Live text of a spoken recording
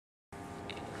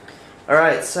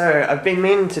Alright, so I've been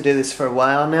meaning to do this for a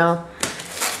while now.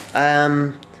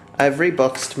 I've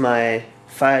reboxed my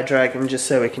FireDragon just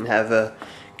so we can have a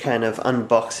kind of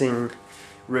unboxing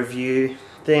review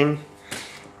thing.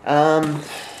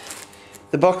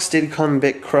 The box did come a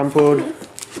bit crumpled,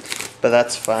 but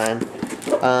that's fine.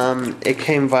 It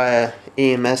came via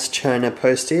EMS China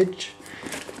postage.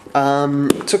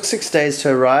 It took 6 days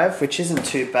to arrive, which isn't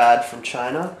too bad from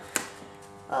China.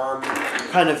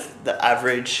 Kind of the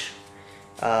average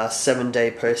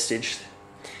 7-day postage.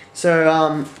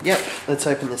 So yep, let's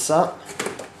open this up.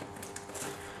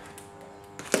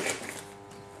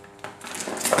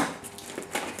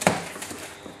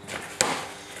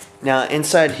 Now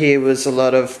inside here was a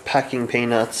lot of packing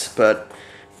peanuts, but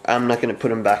I'm not going to put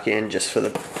them back in just for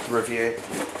the review.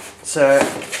 So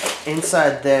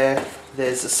inside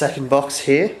there's a second box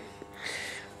here.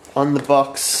 On the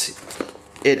box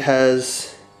it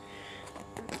has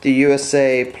the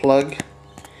USA plug,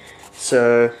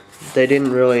 so they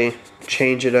didn't really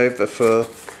change it over for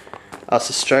us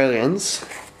Australians.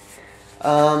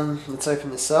 Let's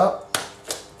open this up.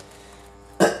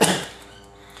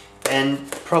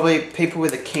 And probably people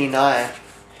with a keen eye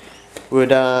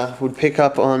would pick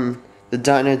up on the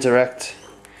Dyno Direct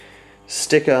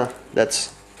sticker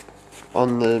that's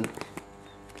on the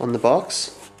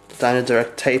box. Dyno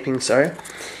Direct taping, sorry.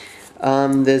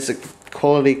 There's a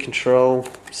quality control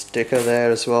sticker there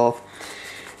as well.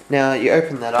 Now you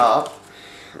open that up.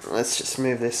 Let's just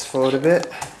move this forward a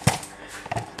bit.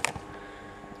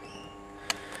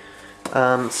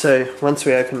 So once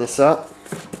we open this up,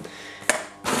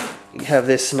 you have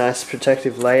this nice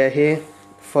protective layer here.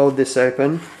 Fold this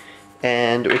open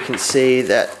and we can see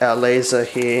that our laser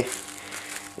here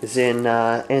is in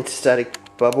anti-static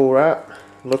bubble wrap.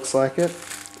 Looks like it.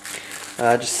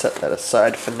 Just set that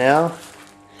aside for now.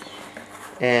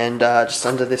 And just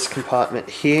under this compartment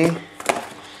here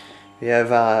we have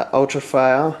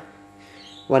Ultrafire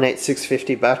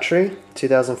 18650 battery,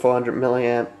 2400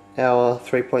 milliamp hour,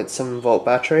 3.7 volt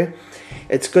battery.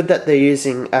 It's good that they're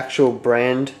using actual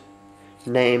brand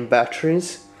name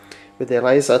batteries with their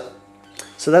laser,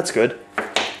 so that's good.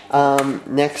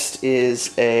 Next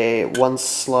is a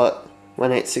 1-slot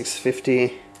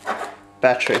 18650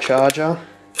 battery charger.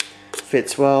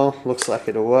 Fits well, looks like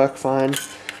it'll work fine.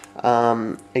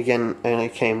 Again, only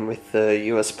came with the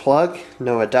US plug,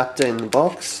 no adapter in the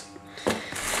box.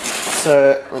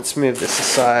 So let's move this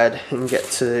aside and get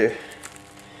to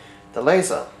the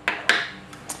laser.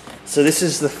 So this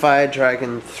is the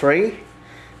FireDragon 3.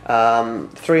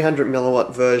 300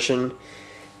 milliwatt version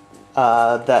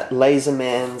that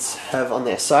Lasersmans have on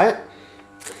their site.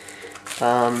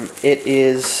 It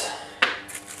is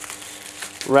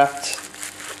wrapped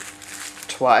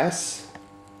twice.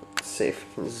 Let's see if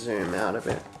we can zoom out a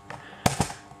bit.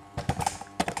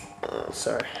 Oh,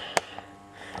 sorry.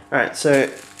 Alright, so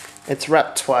it's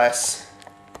wrapped twice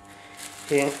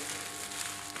here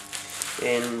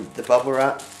in the bubble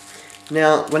wrap.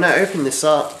 Now when I open this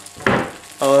up,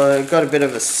 I got a bit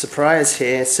of a surprise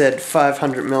here. It said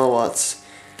 500 milliwatts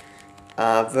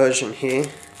version here.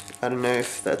 I don't know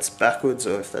if that's backwards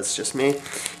or if that's just me.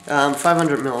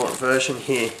 500 milliwatt version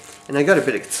here, and I got a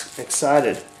bit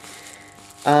excited.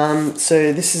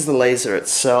 So this is the laser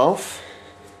itself.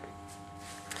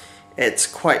 It's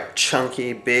quite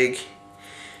chunky, big,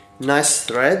 nice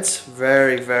threads,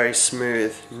 very, very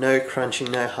smooth. No crunching,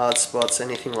 no hard spots,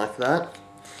 anything like that.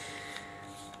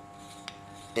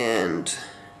 And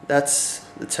that's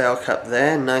the tail cap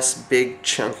there, nice big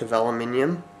chunk of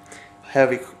aluminium,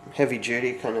 heavy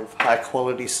duty, kind of high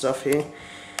quality stuff here.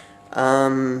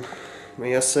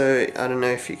 We also, I don't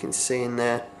know if you can see in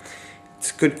there,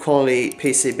 it's good quality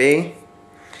PCB.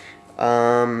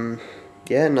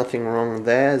 Yeah, nothing wrong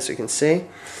there as you can see.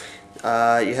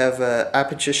 You have an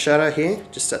aperture shutter here,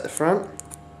 just at the front.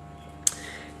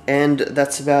 And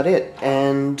that's about it.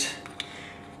 And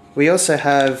we also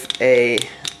have a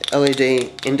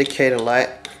LED indicator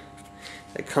light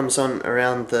that comes on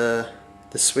around the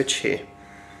switch here.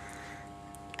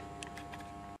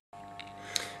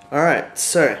 Alright,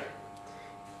 so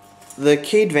the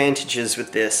key advantages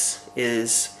with this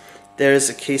is there is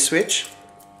a key switch.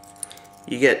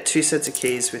 You get 2 sets of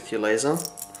keys with your laser.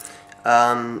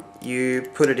 You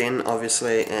put it in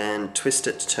obviously and twist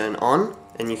it to turn on,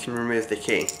 and you can remove the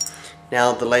key.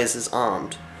 Now the laser's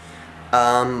armed.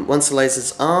 Once the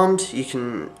laser's armed, you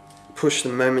can push the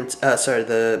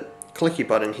the clicky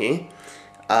button here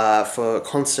for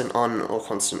constant on or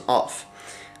constant off.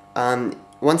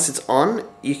 Once it's on,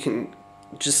 you can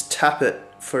just tap it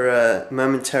for a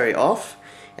momentary off,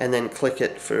 and then click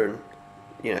it for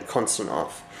constant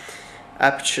off.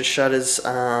 Aperture shutters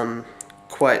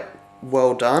quite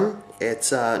well done.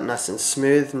 It's nice and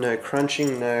smooth, no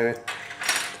crunching, no,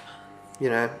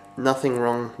 nothing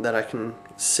wrong that I can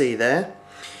see there.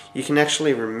 You can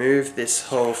actually remove this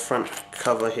whole front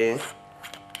cover here.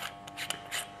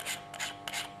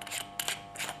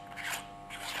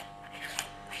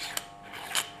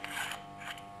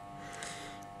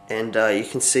 And you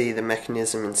can see the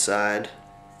mechanism inside,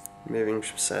 moving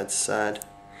from side to side.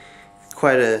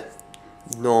 Quite a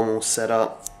normal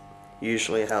setup,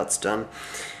 usually how it's done.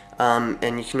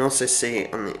 And you can also see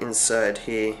on the inside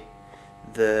here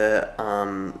the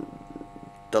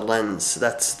lens.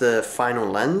 That's the final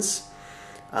lens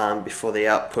before the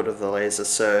output of the laser.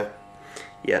 So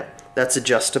yeah, that's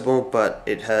adjustable, but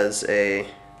it has a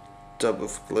dab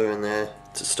of glue in there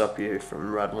to stop you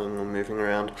from rattling or moving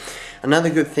around. Another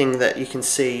good thing that you can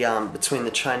see between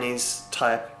the Chinese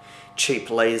type cheap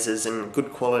lasers and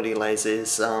good quality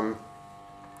lasers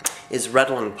is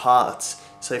rattling parts.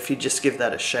 So if you just give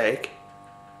that a shake,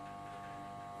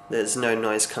 there's no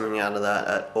noise coming out of that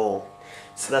at all.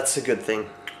 So that's a good thing.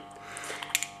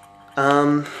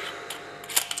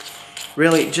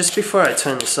 Really, just before I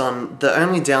turn this on, the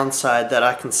only downside that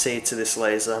I can see to this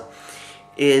laser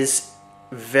is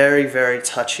very, very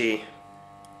touchy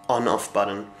on-off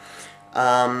button.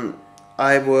 The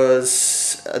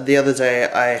other day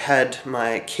I had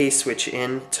my key switch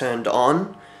turned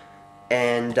on,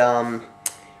 and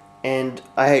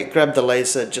I grabbed the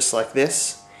laser just like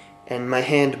this, and my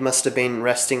hand must have been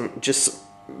resting just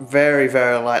very,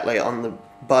 very lightly on the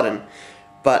button,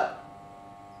 but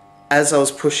as I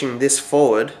was pushing this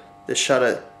forward, the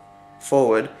shutter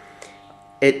forward,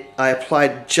 I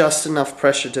applied just enough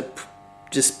pressure to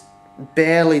just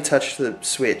barely touch the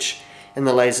switch, and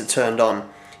the laser turned on,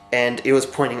 and it was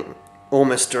pointing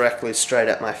almost directly straight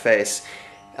at my face.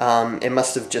 It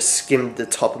must have just skimmed the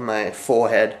top of my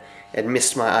forehead and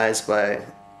missed my eyes by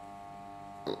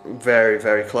very,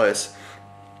 very close.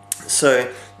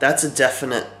 So that's a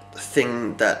definite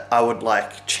thing that I would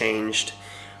like changed,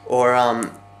 or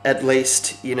at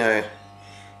least,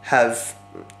 have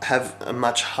a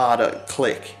much harder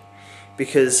click.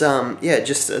 Because yeah,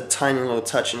 just a tiny little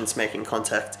touch and it's making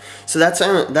contact. So that's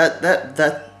only,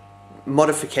 that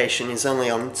modification is only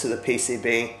onto the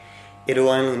PCB. It'll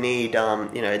only need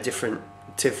a different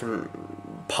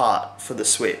part for the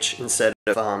switch instead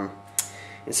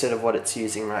of what it's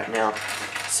using right now.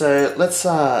 So let's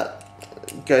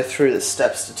go through the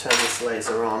steps to turn this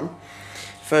laser on.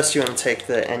 First, you want to take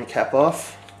the end cap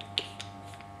off.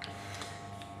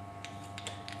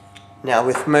 Now,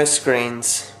 with most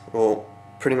screens, or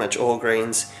pretty much all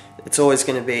greens, it's always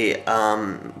going to be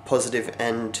positive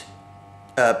end,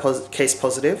 case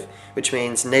positive, which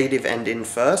means negative end in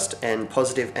first and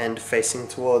positive end facing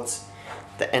towards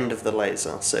the end of the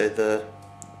laser, so the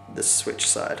switch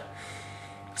side.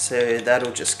 So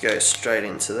that'll just go straight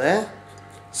into there,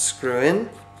 screw in,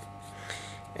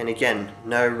 and again,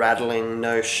 no rattling,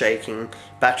 no shaking.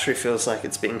 Battery feels like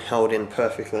it's being held in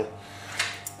perfectly.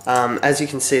 As you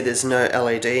can see, there's no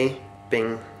LED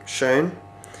being shown.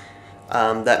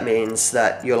 That means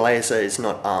that your laser is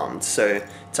not armed. So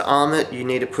to arm it, you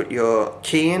need to put your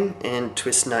key in and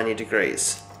twist 90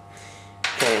 degrees.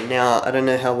 Okay, now I don't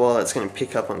know how well that's going to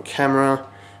pick up on camera,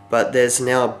 but there's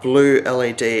now a blue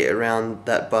LED around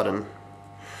that button.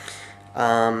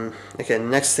 Okay, the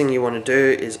next thing you want to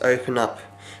do is open up,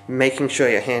 making sure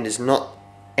your hand is not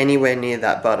anywhere near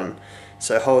that button.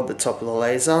 So hold the top of the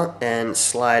laser and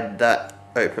slide that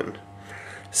open.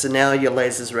 So now your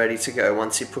laser is ready to go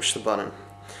once you push the button.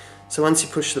 So once you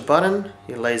push the button,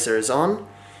 your laser is on.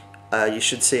 You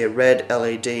should see a red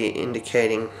LED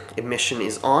indicating emission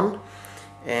is on,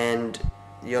 and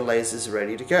your laser is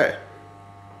ready to go.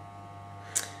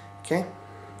 Okay.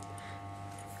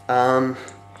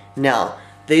 Now,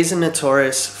 these are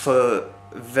notorious for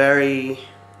very,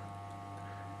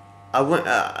 I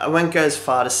won't go as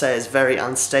far to say as very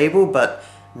unstable, but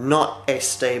not a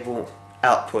stable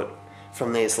output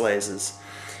from these lasers.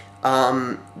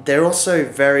 They're also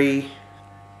very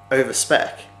over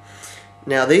spec.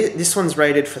 Now this one's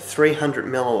rated for 300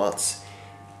 milliwatts.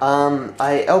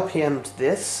 I LPM'd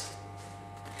this,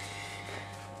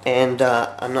 and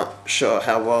I'm not sure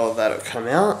how well that'll come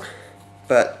out,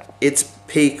 but its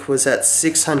peak was at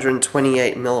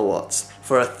 628 milliwatts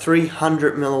for a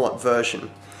 300 milliwatt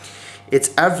version. Its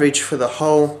average for the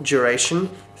whole duration,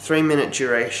 3-minute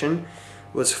duration,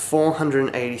 was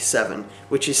 487,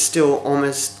 which is still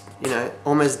almost,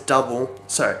 almost double,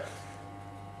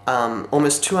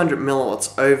 almost 200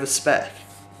 milliwatts over spec,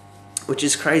 which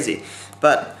is crazy.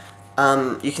 But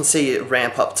you can see it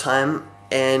ramp up time,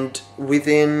 and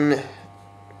within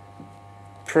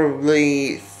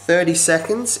probably 30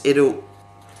 seconds it'll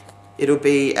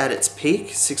be at its peak,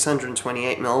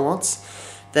 628 milliwatts.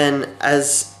 Then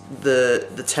as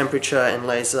the temperature and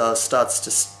laser starts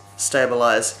to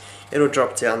stabilize, it'll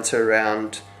drop down to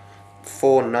around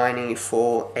 490,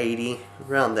 480,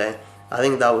 around there. I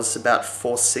think that was about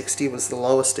 460 was the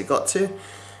lowest it got to.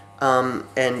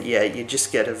 And yeah, you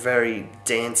just get a very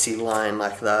dancey line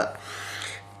like that.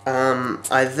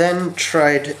 I then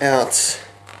tried out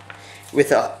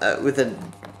with a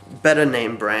better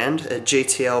name brand, a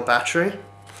GTL battery,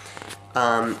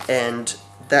 and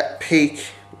that peak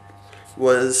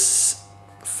was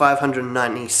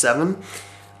 597.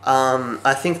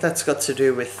 I think that's got to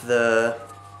do with the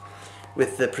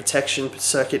protection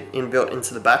circuit inbuilt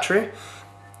into the battery.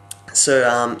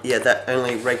 So yeah, that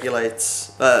only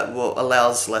regulates,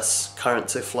 allows less current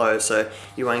to flow, so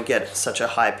you won't get such a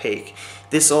high peak.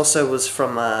 This also was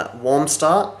from a warm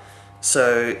start,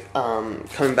 so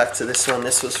coming back to this one,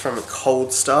 this was from a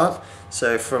cold start.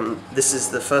 So this is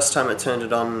the first time I turned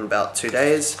it on in about 2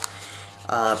 days.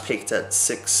 Peaked at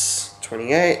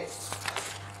 628.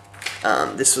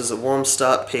 This was a warm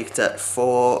start, peaked at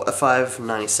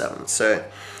 597. So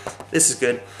this is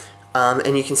good.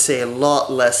 And you can see a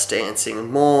lot less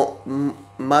dancing,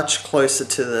 much closer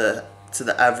to the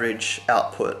average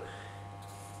output.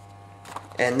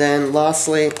 And then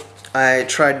lastly, I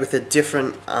tried with a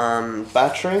different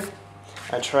battery.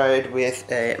 I tried with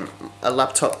a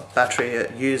laptop battery,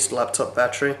 a used laptop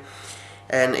battery,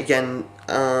 and again,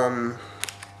 yeah,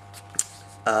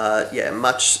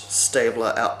 much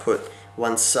stabler output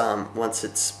once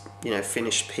it's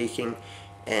finished peaking.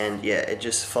 And yeah, it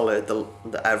just followed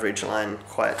the average line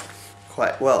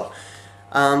quite well.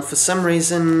 For some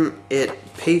reason, it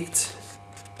peaked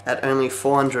at only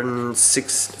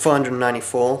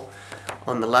 494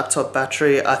 on the laptop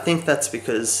battery. I think that's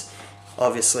because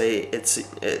obviously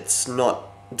it's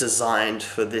not designed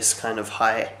for this kind of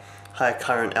high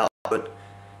current output.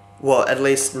 Well, at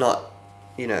least not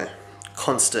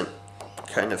constant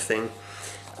kind of thing.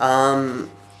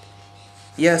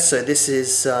 Yeah, so this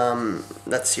is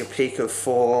that's your peak of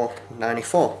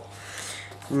 494.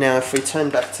 Now if we turn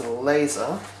back to the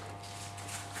laser,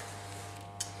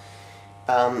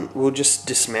 we'll just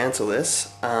dismantle this.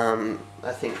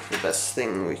 I think the best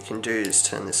thing we can do is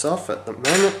turn this off at the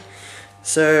moment.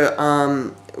 So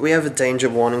we have a danger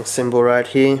warning symbol right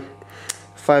here,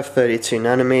 532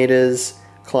 nanometers,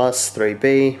 class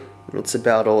 3B. It's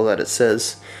about all that it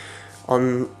says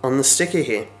on the sticker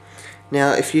here.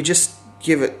 Now if you just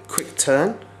give it a quick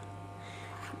turn,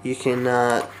 you can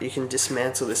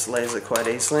dismantle this laser quite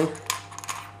easily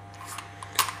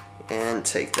and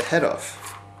take the head off.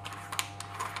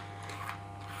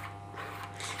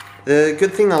 The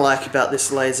good thing I like about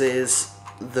this laser is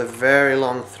the very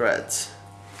long threads.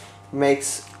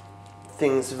 Makes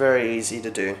things very easy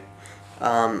to do,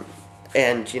 and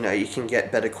you can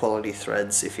get better quality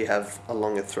threads if you have a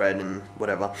longer thread and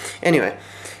whatever. Anyway,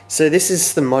 so this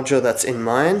is the module that's in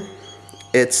mine.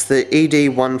 It's the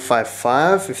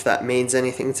ED155, if that means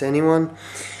anything to anyone.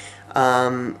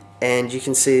 And you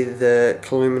can see the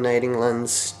illuminating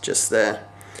lens just there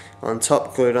on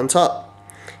top, glued on top.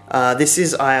 This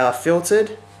is IR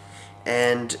filtered,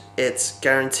 and it's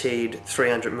guaranteed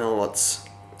 300 milliwatts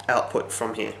output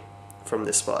from here, from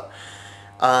this spot.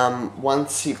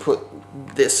 Once you put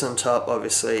this on top,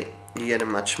 obviously you get a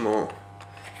much more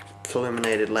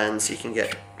illuminated lens. You can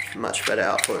get much better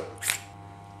output.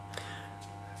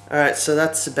 Alright, so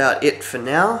that's about it for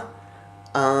now.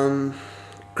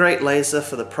 Great laser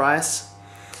for the price.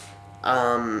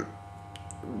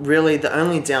 Really, the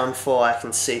only downfall I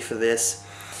can see for this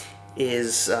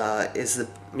is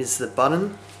the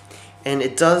button, and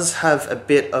it does have a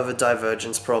bit of a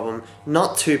divergence problem.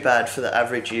 Not too bad for the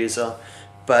average user,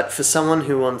 but for someone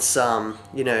who wants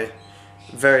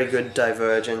very good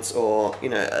divergence, or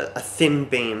a thin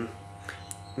beam,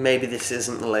 maybe this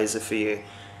isn't the laser for you.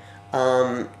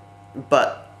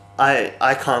 But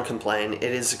I can't complain. It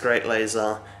is a great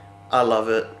laser. I love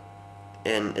it,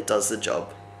 and it does the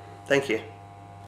job. Thank you.